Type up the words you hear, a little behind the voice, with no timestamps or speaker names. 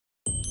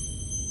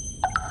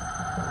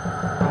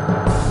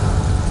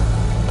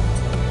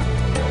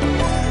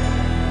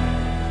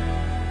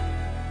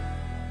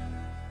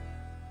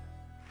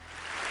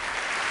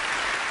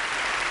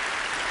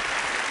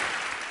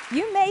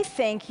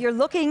think you're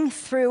looking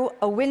through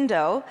a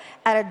window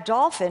at a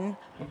dolphin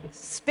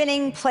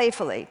spinning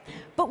playfully.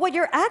 But what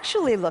you're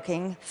actually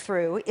looking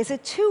through is a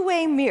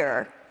two-way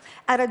mirror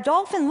at a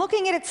dolphin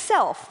looking at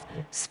itself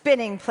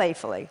spinning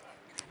playfully.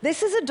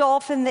 This is a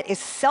dolphin that is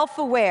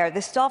self-aware.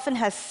 This dolphin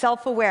has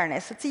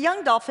self-awareness. It's a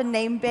young dolphin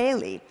named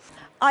Bailey.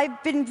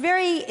 I've been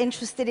very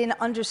interested in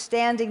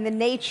understanding the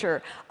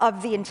nature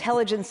of the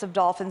intelligence of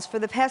dolphins for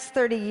the past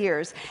 30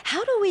 years.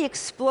 How do we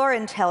explore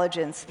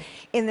intelligence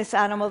in this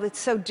animal that's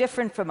so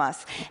different from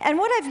us? And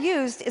what I've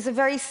used is a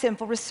very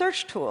simple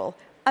research tool,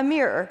 a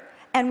mirror,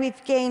 and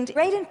we've gained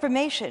great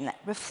information,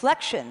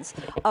 reflections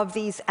of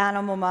these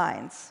animal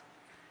minds.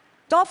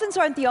 Dolphins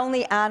aren't the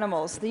only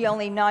animals, the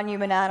only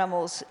non-human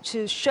animals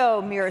to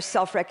show mirror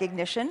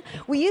self-recognition.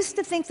 We used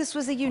to think this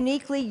was a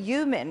uniquely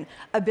human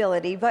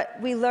ability, but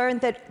we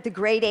learned that the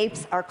great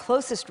apes, our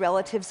closest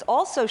relatives,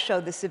 also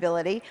show this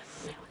ability.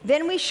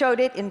 Then we showed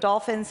it in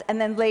dolphins, and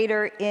then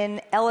later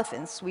in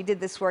elephants. We did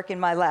this work in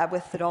my lab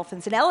with the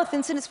dolphins and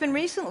elephants, and it's been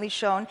recently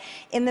shown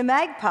in the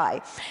magpie.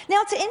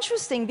 Now, it's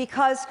interesting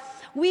because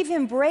we've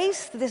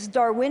embraced this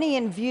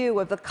Darwinian view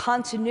of the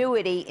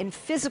continuity in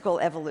physical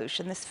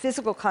evolution, this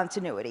physical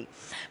continuity.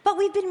 But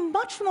we've been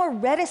much more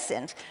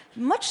reticent,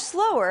 much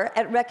slower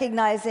at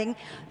recognizing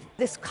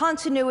this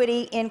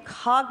continuity in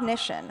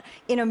cognition,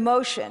 in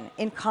emotion,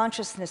 in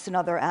consciousness in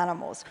other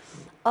animals.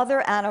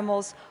 Other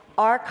animals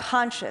are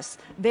conscious,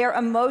 they're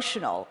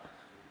emotional,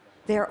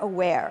 they're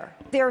aware.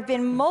 There have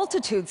been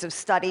multitudes of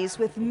studies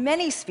with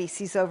many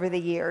species over the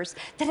years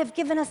that have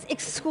given us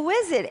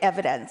exquisite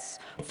evidence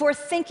for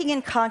thinking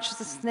and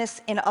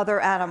consciousness in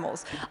other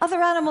animals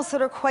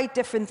that are quite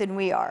different than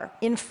we are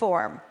in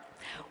form.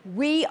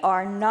 We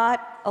are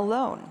not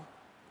alone.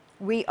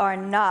 We are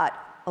not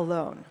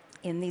alone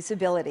in these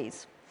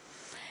abilities.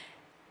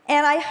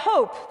 And I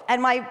hope,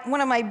 and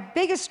one of my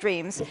biggest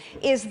dreams,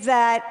 is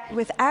that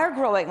with our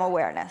growing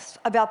awareness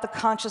about the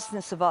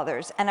consciousness of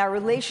others and our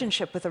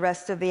relationship with the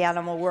rest of the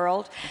animal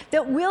world,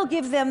 that we'll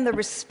give them the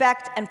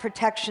respect and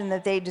protection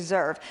that they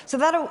deserve. So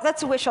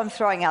that's a wish I'm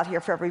throwing out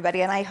here for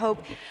everybody, and I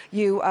hope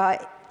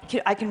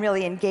I can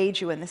really engage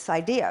you in this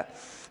idea.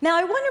 Now,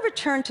 I want to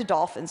return to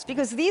dolphins,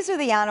 because these are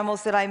the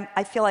animals that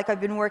I feel like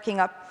I've been working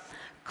up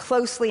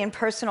closely and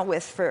personal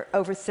with for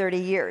over 30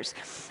 years.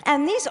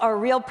 And these are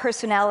real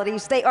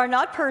personalities. They are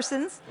not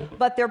persons,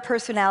 but they're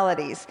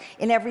personalities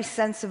in every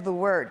sense of the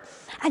word.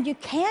 And you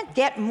can't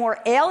get more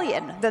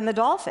alien than the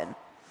dolphin.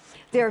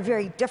 They're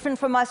very different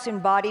from us in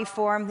body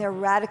form. They're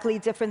radically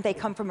different. They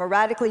come from a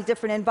radically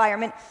different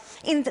environment.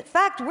 In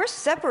fact, we're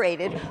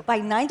separated by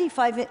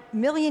 95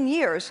 million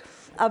years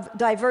of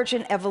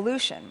divergent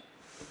evolution.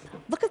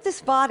 Look at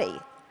this body.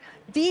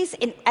 These,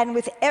 in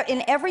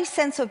every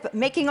sense of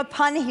making a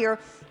pun here,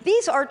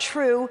 these are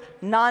true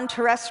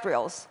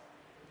non-terrestrials.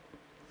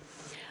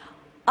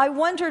 I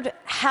wondered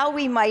how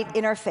we might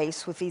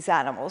interface with these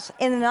animals.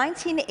 In the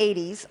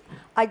 1980s,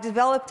 I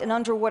developed an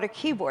underwater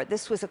keyboard.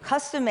 This was a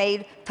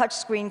custom-made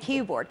touchscreen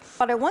keyboard.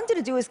 What I wanted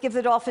to do is give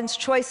the dolphins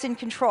choice and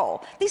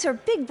control. These are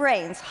big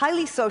brains,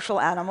 highly social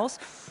animals.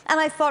 And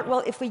I thought,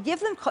 well, if we give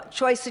them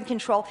choice and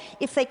control,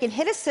 if they can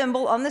hit a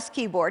symbol on this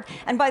keyboard,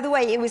 and by the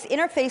way, it was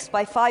interfaced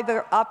by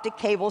fiber optic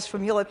cables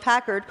from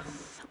Hewlett-Packard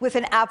with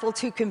an Apple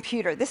II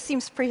computer. This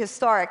seems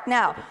prehistoric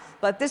now,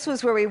 but this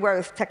was where we were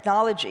with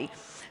technology.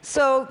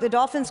 So the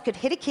dolphins could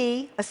hit a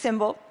key, a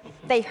symbol,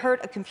 they heard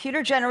a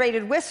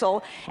computer-generated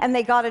whistle, and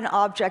they got an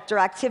object or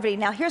activity.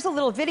 Now here's a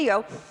little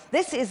video.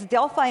 This is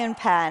Delphi and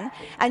Pan,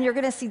 and you're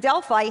going to see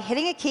Delphi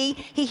hitting a key.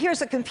 He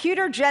hears a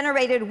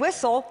computer-generated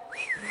whistle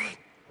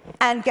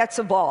and gets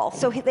a ball.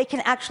 So they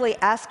can actually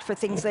ask for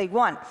things they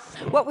want.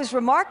 What was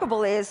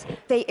remarkable is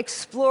they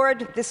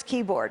explored this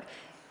keyboard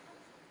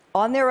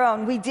on their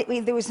own.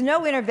 There was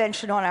no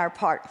intervention on our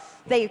part.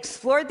 They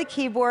explored the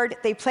keyboard,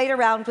 they played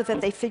around with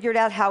it, they figured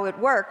out how it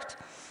worked,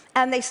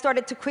 and they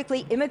started to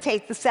quickly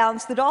imitate the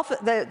sounds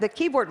the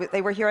keyboard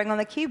they were hearing on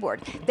the keyboard.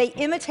 They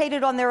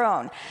imitated on their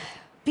own.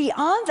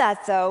 Beyond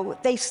that, though,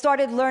 they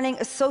started learning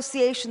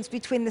associations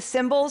between the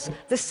symbols,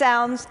 the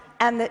sounds,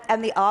 and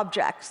the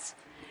objects.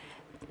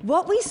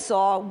 What we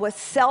saw was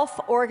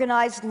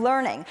self-organized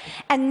learning.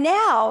 And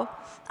now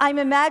I'm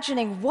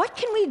imagining, what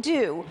can we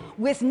do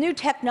with new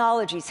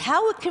technologies?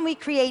 How can we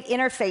create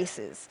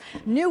interfaces,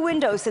 new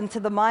windows into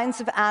the minds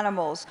of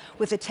animals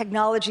with the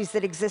technologies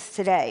that exist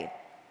today?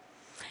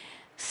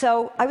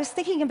 So I was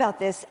thinking about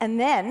this, and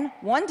then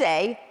one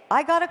day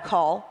I got a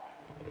call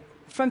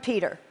from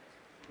Peter.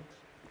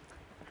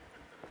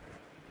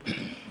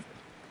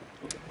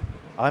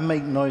 I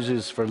make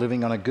noises for a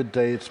living. On a good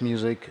day, it's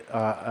music,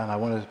 and I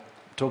want to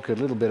talk a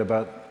little bit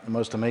about the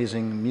most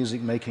amazing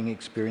music-making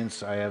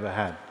experience I ever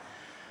had.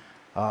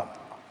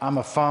 I'm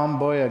a farm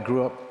boy. I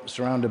grew up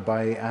surrounded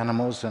by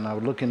animals, and I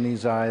would look in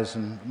these eyes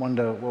and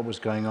wonder what was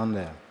going on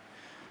there.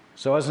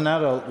 So as an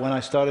adult, when I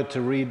started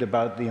to read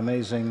about the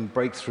amazing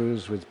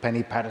breakthroughs with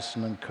Penny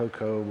Patterson and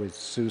Coco, with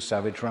Sue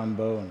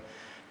Savage-Rumbaugh and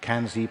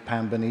Kanzi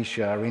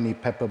Pambanisha, Arini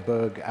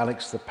Pepperberg,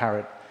 Alex the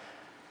Parrot,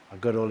 I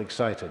got all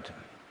excited.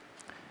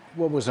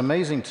 What was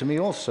amazing to me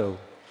also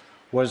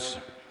was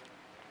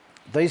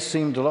they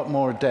seemed a lot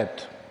more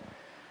adept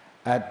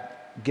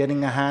at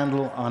getting a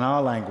handle on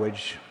our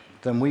language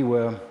than we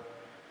were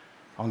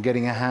on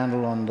getting a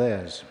handle on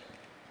theirs.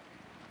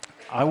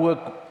 I work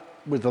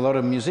with a lot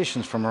of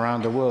musicians from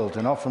around the world,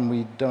 and often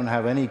we don't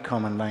have any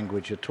common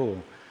language at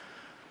all.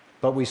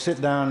 But we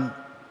sit down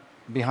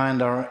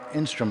behind our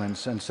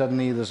instruments, and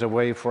suddenly there's a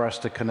way for us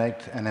to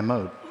connect and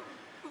emote.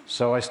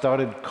 So I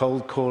started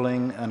cold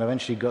calling and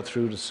eventually got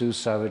through to Sue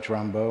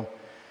Savage-Rumbaugh,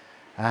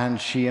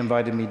 and she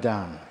invited me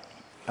down.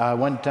 I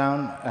went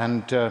down,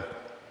 and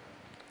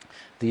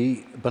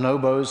the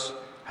bonobos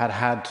had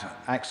had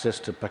access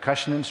to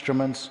percussion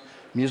instruments,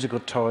 musical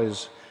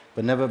toys,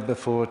 but never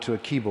before to a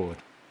keyboard.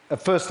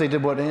 At first they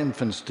did what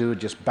infants do,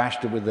 just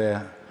bashed it with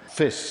their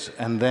fists,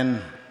 and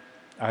then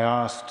I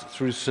asked,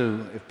 through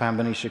Sue, if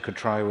Pambanisha could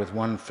try with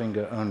one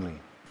finger only.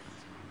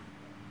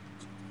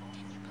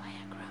 Can you play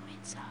a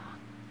grooming song?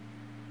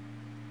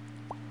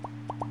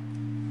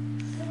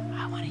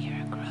 I want to hear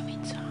a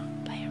grooming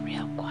song. Play a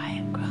real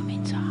quiet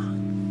grooming song.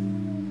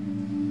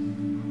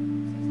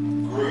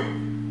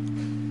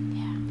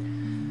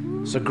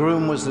 Yeah. So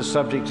groom was the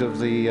subject of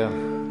the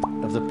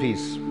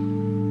piece.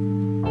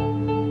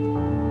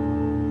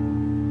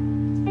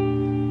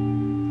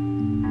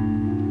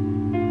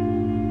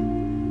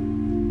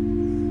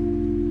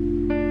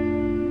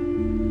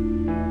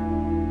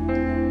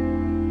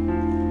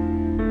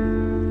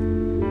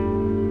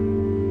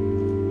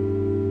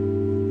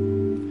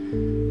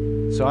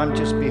 So I'm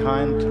just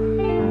behind,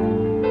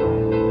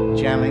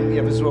 jamming.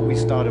 Yeah, this is what we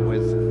started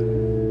with.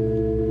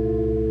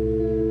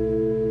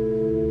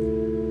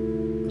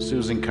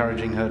 Sue's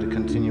encouraging her to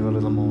continue a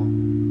little more.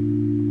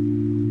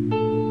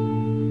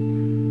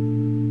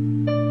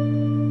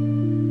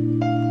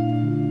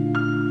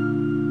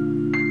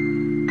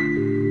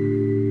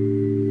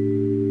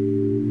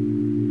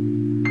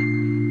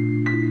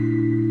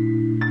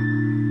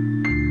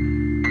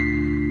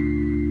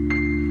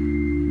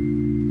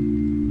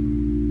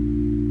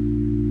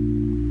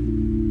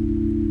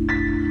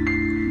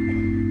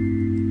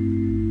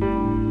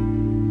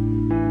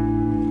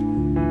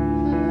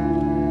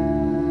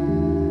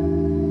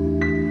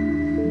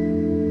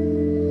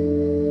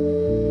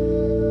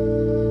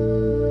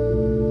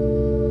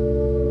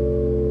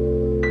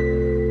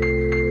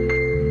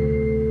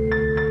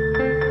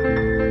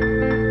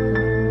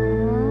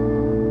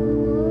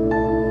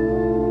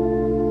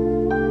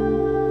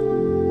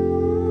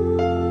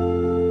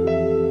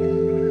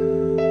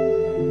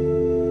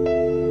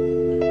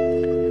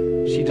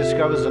 She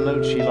discovers a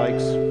note she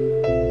likes,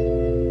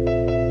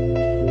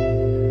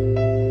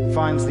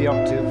 finds the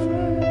octave.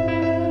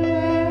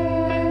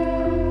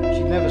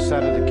 She'd never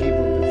sat at a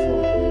keyboard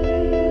before.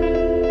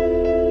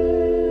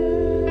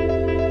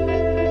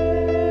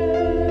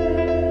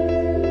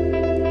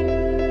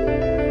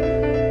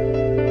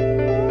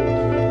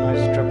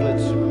 Nice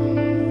triplets.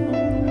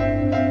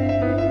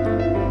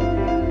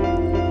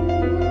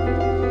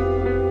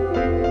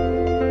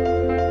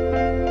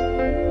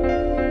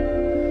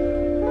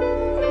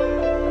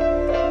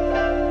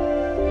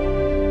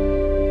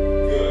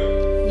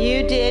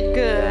 You did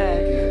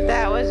good.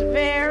 That was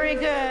very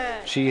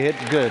good. She hit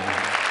good.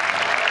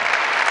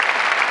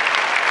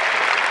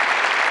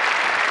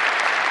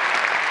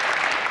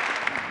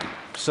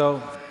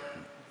 So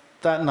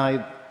that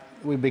night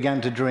we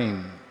began to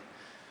dream,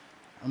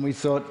 and we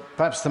thought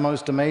perhaps the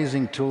most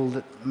amazing tool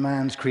that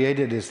man's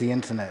created is the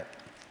internet.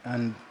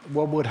 And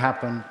what would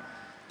happen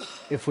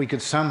if we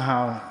could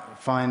somehow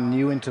find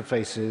new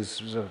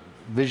interfaces,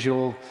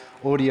 visual,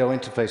 audio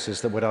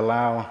interfaces that would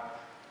allow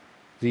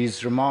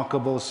these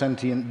remarkable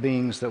sentient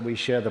beings that we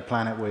share the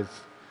planet with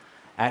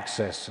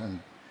access. And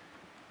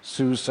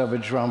Sue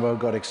Savage-Rumbaugh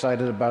got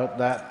excited about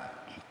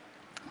that,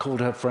 called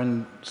her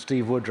friend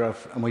Steve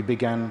Woodruff, and we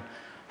began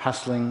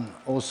hustling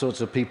all sorts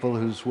of people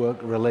whose work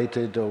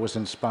related or was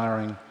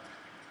inspiring,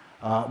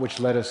 which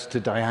led us to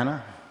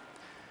Diana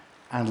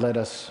and led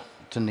us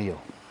to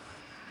Neil.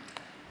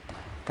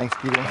 Thanks,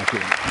 Peter. Thank you.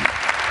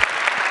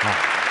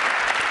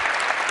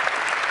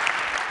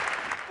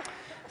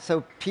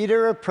 So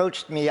Peter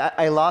approached me.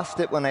 I lost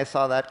it when I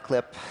saw that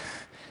clip.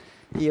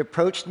 He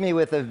approached me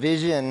with a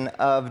vision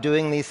of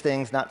doing these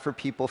things not for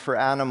people, for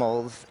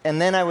animals.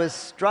 And then I was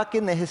struck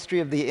in the history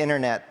of the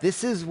internet.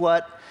 This is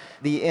what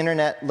the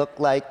internet looked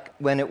like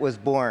when it was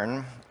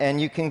born.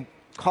 And you can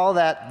call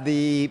that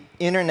the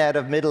internet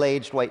of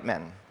middle-aged white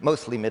men,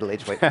 mostly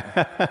middle-aged white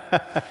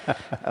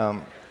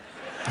men.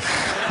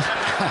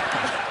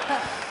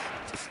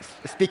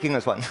 Speaking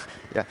as one.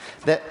 Yeah.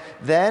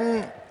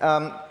 Then,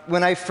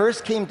 when I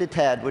first came to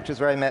TED, which is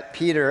where I met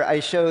Peter, I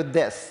showed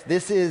this.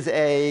 This is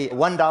a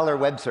 $1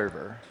 web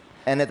server.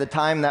 And at the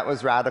time, that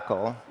was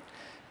radical.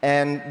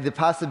 And the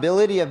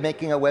possibility of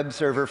making a web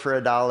server for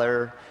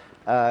 $1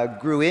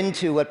 grew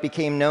into what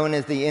became known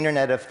as the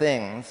Internet of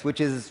Things,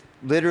 which is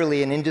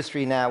literally an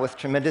industry now with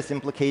tremendous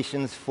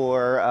implications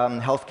for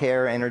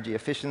healthcare, energy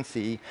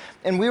efficiency.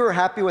 And we were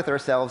happy with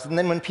ourselves. And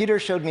then when Peter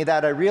showed me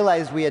that, I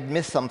realized we had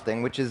missed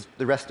something, which is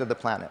the rest of the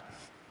planet.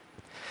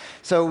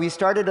 So we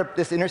started up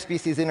this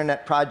interspecies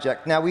internet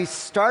project. Now, we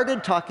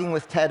started talking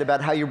with Ted about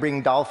how you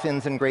bring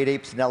dolphins and great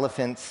apes and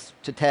elephants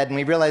to TED, and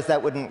we realized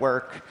that wouldn't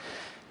work.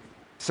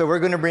 So we're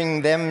going to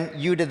bring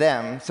you to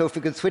them. So if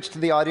we could switch to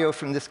the audio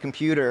from this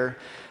computer.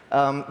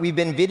 We've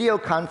been video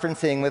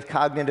conferencing with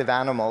cognitive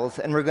animals,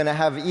 and we're going to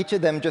have each of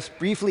them just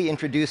briefly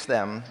introduce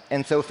them.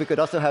 And so if we could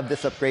also have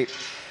this up, great.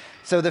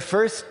 So the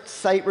first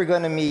site we're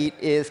going to meet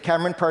is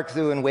Cameron Park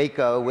Zoo in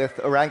Waco with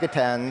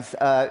orangutans.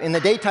 In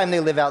the daytime, they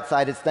live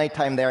outside. It's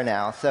nighttime there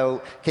now.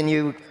 So can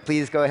you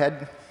please go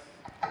ahead?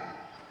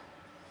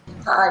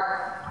 Hi,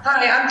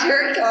 I'm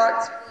Terry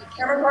Cox,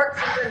 Cameron Park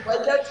Zoo in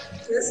Waco,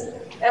 Texas.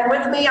 And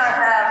with me, I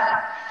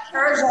have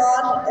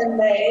Karajan and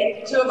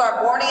May, two of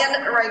our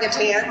Bornean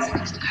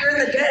orangutans.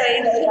 During the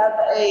day, they have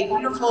a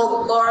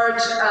beautiful,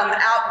 large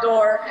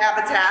outdoor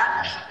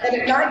habitat. And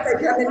at night, they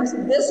come into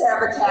this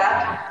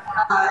habitat,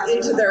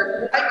 into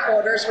their night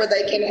quarters, where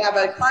they can have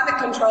a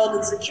climate-controlled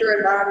and secure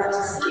environment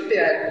to sleep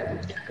in.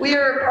 We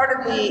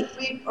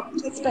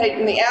participate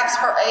in the Apps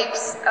for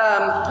Apes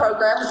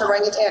program with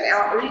Orangutan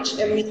Outreach,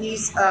 and we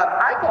use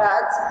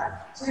iPads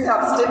to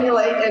help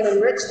stimulate and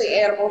enrich the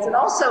animals and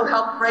also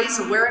help raise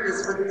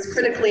awareness for these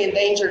critically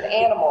endangered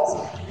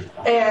animals.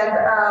 And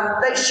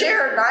they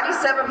share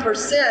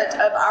 97%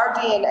 of our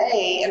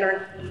DNA and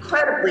are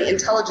incredibly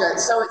intelligent.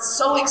 So it's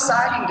so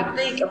exciting to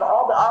think of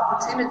all the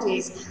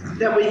opportunities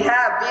that we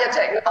have via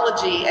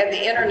technology and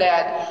the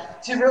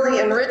internet to really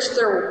enrich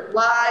their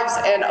lives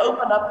and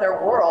open up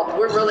their world.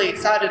 We're really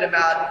excited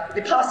about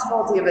the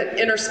possibility of an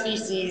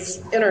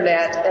interspecies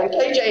internet, and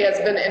KJ has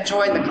been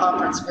enjoying the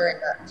conference very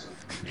much.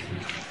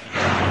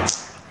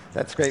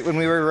 That's great. When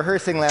we were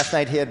rehearsing last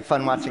night, he had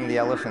fun watching the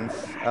elephants.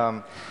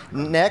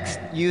 Next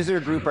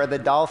user group are the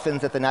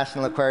dolphins at the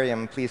National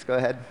Aquarium. Please go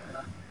ahead.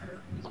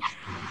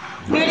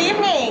 Good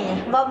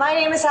evening. Well, my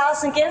name is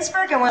Allison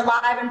Ginsberg, and we're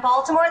live in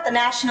Baltimore at the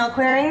National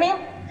Aquarium.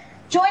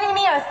 Joining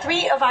me are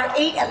 3 of our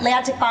 8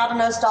 Atlantic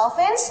bottlenose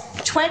dolphins,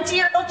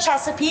 20-year-old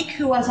Chesapeake,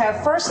 who was our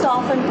first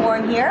dolphin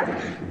born here,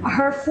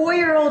 her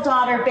 4-year-old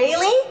daughter,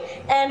 Bailey,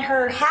 and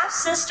her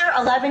half-sister,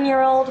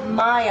 11-year-old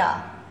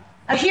Maya.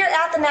 Here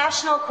at the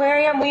National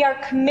Aquarium, we are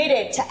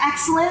committed to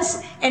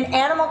excellence in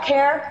animal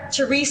care,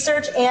 to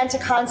research, and to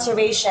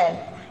conservation.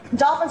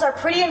 Dolphins are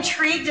pretty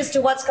intrigued as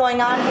to what's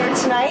going on here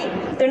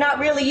tonight. They're not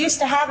really used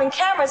to having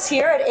cameras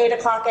here at 8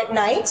 o'clock at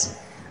night.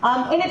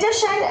 In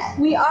addition,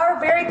 we are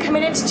very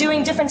committed to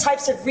doing different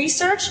types of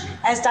research.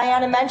 As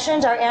Diana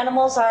mentioned, our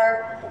animals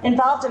are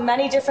involved in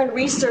many different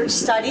research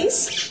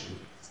studies.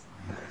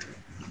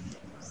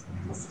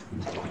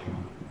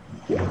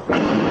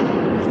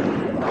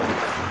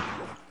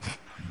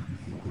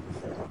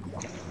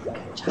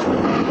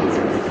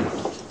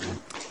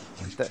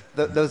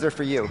 Those are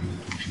for you.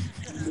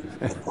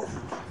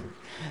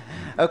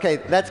 OK,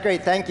 that's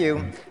great. Thank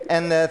you.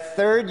 And the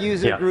third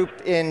user group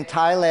in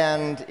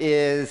Thailand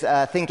is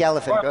Think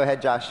Elephant. Go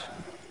ahead, Josh.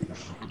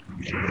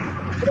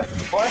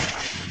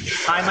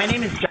 Hi, my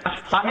name is Josh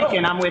Plotnick,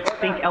 and I'm with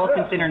Think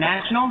Elephants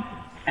International.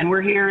 And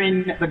we're here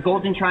in the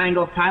Golden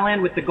Triangle of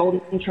Thailand with the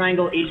Golden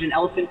Triangle Asian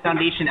Elephant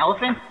Foundation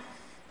Elephants.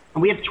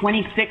 And we have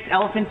 26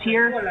 elephants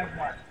here,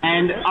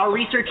 and our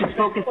research is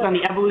focused on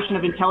the evolution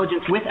of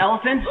intelligence with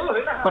elephants,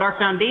 but our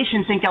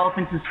foundation, Think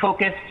Elephants, is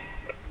focused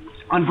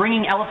on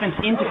bringing elephants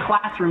into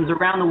classrooms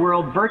around the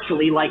world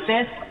virtually like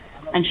this,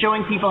 and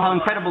showing people how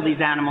incredible these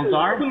animals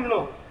are.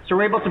 So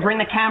we're able to bring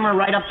the camera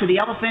right up to the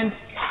elephants,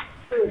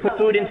 put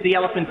food into the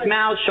elephant's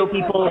mouth, show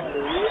people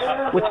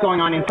what's going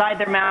on inside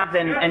their mouth,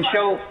 and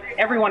show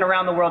everyone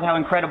around the world how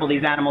incredible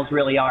these animals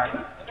really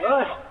are.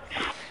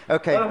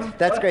 OK,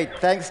 that's great.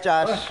 Thanks,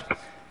 Josh.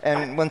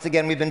 And once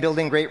again, we've been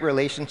building great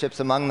relationships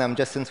among them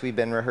just since we've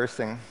been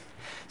rehearsing.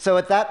 So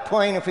at that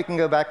point, if we can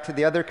go back to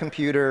the other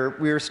computer,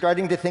 we were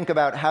starting to think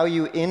about how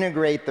you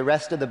integrate the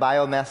rest of the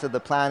biomass of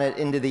the planet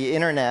into the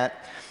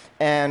internet.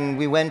 And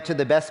we went to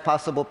the best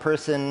possible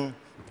person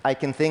I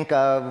can think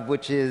of,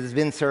 which is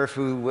Vint Cerf,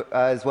 who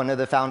is one of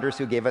the founders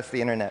who gave us the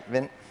internet.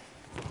 Vint?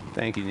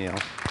 Thank you, Neil.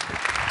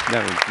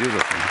 That was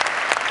beautiful.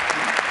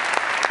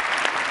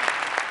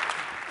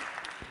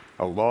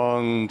 A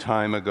long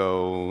time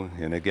ago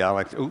in a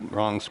galaxy,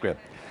 wrong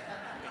script.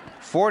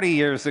 40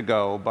 years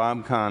ago,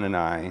 Bob Kahn and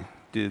I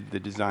did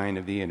the design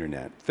of the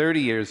internet. 30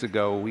 years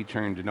ago, we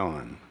turned it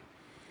on.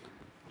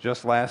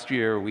 Just last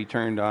year, we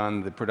turned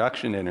on the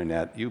production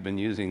internet. You've been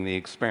using the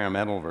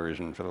experimental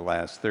version for the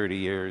last 30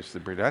 years. The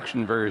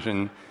production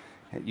version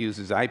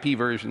uses IP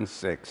version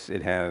 6.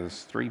 It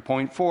has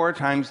 3.4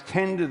 times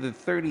 10 to the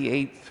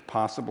 38th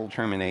possible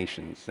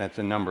terminations. That's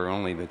a number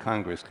only the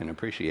Congress can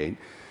appreciate.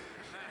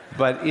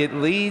 But it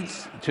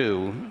leads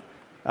to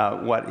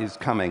what is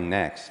coming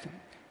next.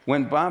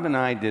 When Bob and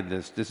I did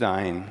this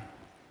design,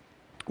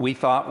 we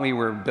thought we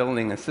were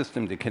building a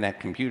system to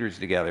connect computers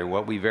together.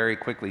 What we very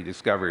quickly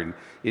discovered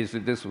is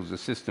that this was a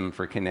system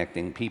for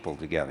connecting people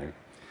together.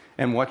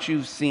 And what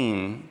you've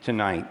seen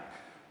tonight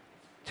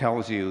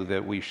tells you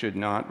that we should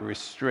not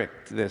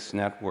restrict this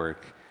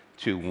network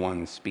to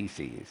one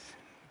species,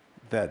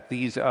 that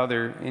these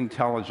other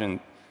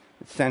intelligent,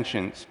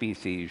 sentient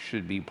species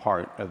should be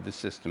part of the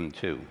system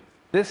too.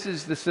 This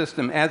is the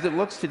system as it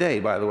looks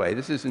today, by the way.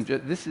 This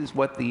is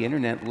what the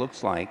internet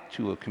looks like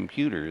to a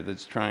computer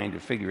that's trying to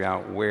figure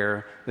out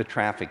where the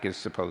traffic is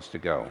supposed to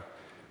go.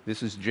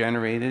 This is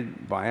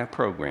generated by a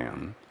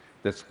program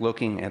that's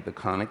looking at the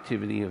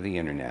connectivity of the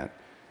internet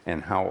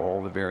and how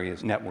all the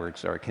various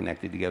networks are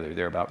connected together.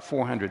 There are about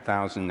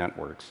 400,000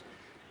 networks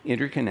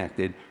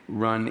interconnected,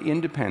 run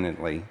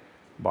independently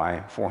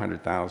by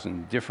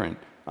 400,000 different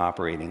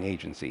operating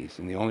agencies.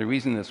 And the only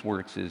reason this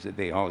works is that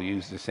they all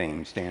use the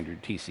same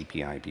standard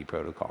TCP/IP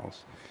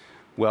protocols.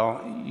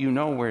 Well, you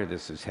know where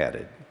this is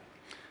headed.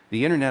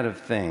 The Internet of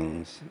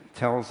Things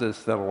tells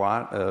us that a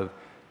lot of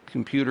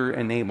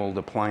computer-enabled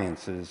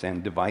appliances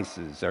and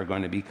devices are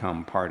going to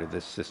become part of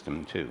this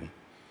system too.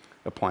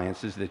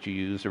 Appliances that you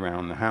use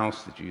around the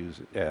house, that you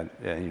use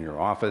in your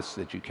office,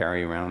 that you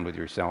carry around with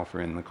yourself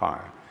or in the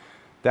car.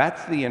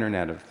 That's the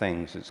Internet of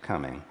Things that's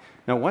coming.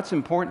 Now, what's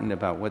important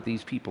about what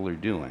these people are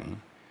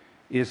doing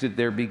is that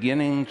they're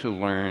beginning to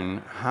learn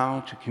how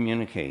to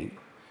communicate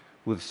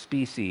with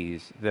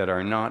species that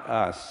are not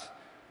us,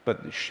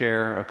 but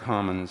share a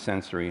common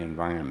sensory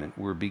environment.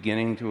 We're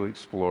beginning to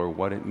explore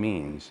what it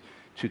means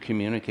to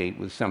communicate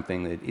with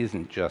something that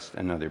isn't just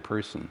another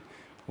person.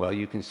 Well,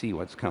 you can see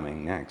what's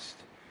coming next.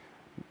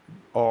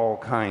 All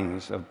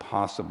kinds of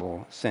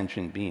possible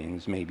sentient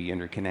beings may be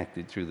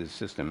interconnected through this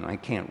system. I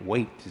can't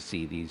wait to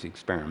see these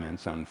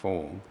experiments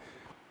unfold.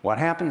 What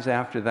happens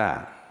after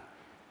that?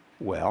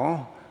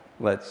 Well,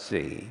 let's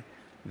see.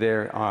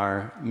 There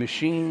are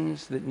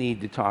machines that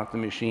need to talk to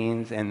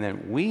machines and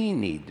that we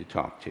need to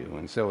talk to.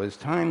 And so as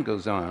time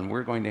goes on,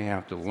 we're going to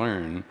have to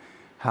learn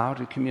how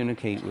to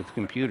communicate with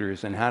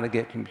computers and how to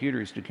get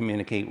computers to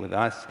communicate with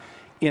us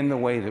in the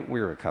way that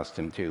we're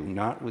accustomed to,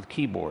 not with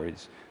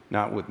keyboards,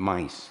 not with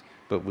mice,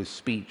 but with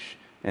speech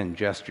and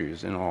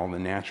gestures and all the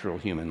natural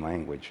human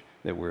language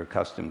that we're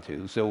accustomed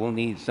to. So we'll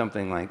need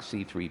something like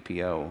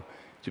C3PO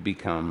to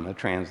become a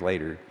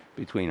translator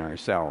between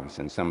ourselves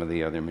and some of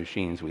the other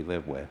machines we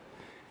live with.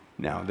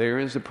 Now, there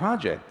is a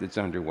project that's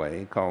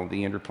underway called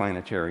the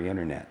Interplanetary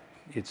Internet.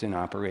 It's in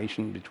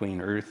operation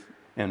between Earth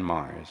and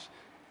Mars.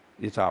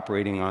 It's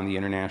operating on the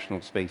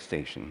International Space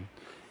Station.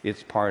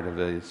 It's part of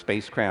a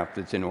spacecraft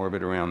that's in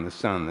orbit around the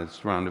sun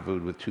that's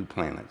rendezvoused with 2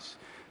 planets.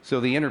 So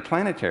the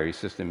interplanetary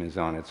system is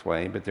on its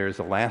way, but there's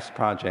a last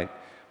project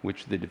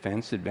which the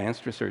Defense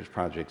Advanced Research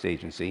Projects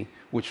Agency,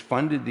 which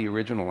funded the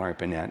original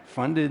ARPANET,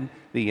 funded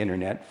the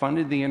internet,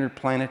 funded the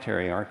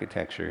interplanetary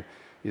architecture,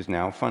 is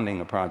now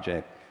funding a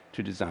project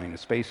to design a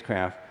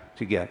spacecraft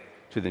to get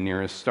to the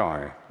nearest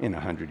star in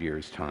 100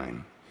 years'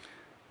 time.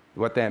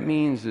 What that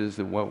means is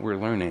that what we're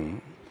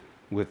learning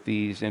with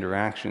these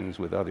interactions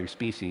with other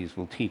species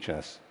will teach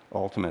us,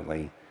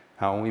 ultimately,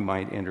 how we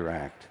might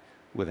interact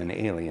with an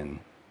alien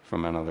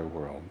from another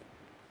world.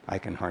 I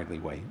can hardly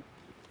wait.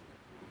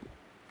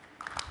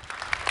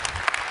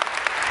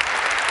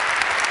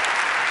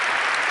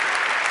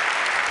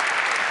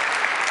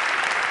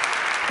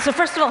 So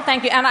first of all,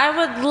 thank you. And I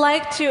would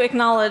like to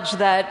acknowledge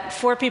that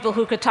 4 people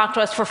who could talk to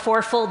us for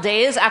 4 full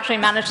days actually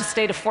managed to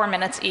stay to 4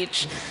 minutes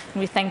each. And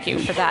we thank you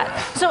for that.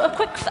 So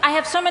I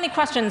have so many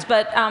questions,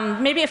 but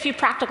maybe a few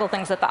practical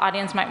things that the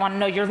audience might want to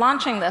know. You're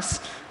launching this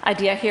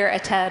idea here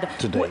at TED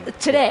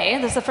today.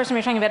 This is the first time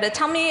you're talking about it.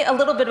 Tell me a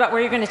little bit about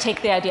where you're going to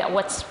take the idea.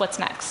 What's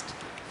next?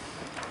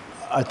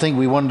 I think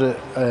we want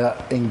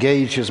to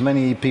engage as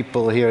many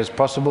people here as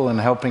possible in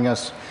helping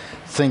us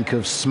think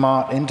of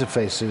smart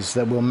interfaces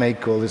that will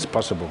make all this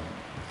possible.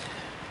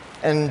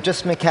 And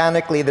just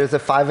mechanically, there's a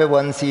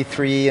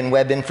 501c3 and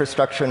web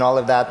infrastructure and all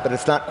of that, but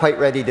it's not quite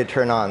ready to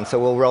turn on. So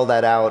we'll roll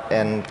that out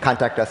and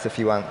contact us if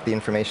you want the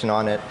information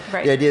on it.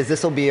 Right. The idea is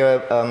this will be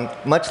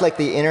much like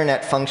the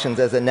internet functions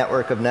as a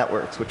network of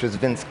networks, which was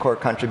Vince's core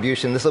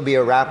contribution. This will be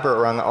a wrapper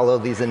around all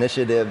of these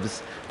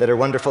initiatives that are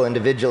wonderful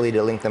individually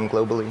to link them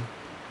globally.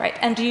 Right.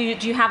 And do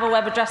you have a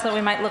web address that we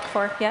might look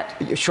for yet?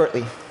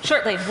 Shortly.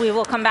 Shortly. We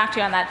will come back to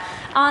you on that.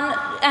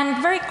 And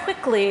very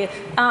quickly,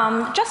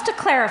 just to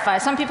clarify,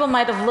 some people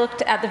might have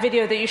looked at the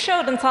video that you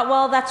showed and thought,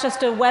 well, that's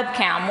just a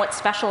webcam. What's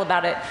special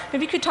about it?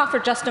 Maybe you could talk for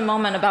just a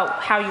moment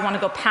about how you want to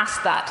go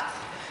past that.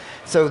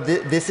 So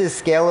this is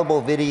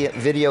scalable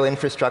video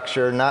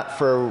infrastructure, not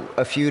for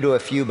a few to a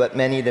few, but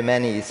many to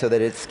many, so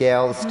that it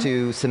scales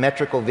to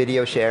symmetrical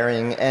video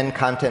sharing and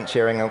content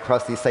sharing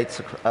across these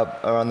sites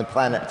around the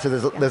planet. So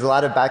there's a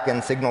lot of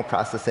back-end signal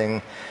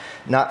processing,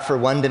 not for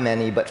one to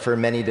many, but for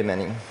many to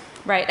many.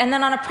 Right. And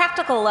then on a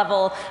practical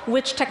level,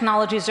 which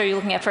technologies are you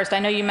looking at first? I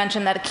know you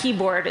mentioned that a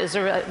keyboard is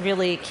a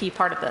really key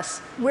part of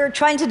this. We're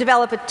trying to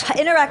develop an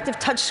interactive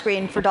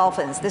touchscreen for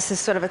dolphins. This is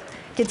sort of a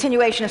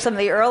continuation of some of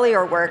the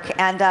earlier work,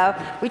 and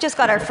we just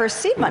got our first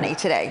seed money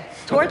today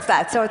towards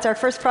that, so it's our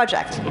first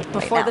project.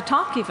 Before the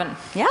talk, even.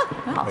 Yeah.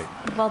 Wow.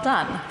 Well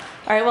done.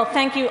 All right, well,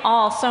 thank you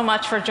all so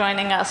much for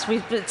joining us.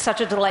 It's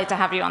such a delight to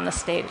have you on the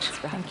stage.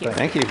 Thank you.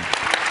 Thank you.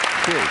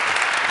 Cheers.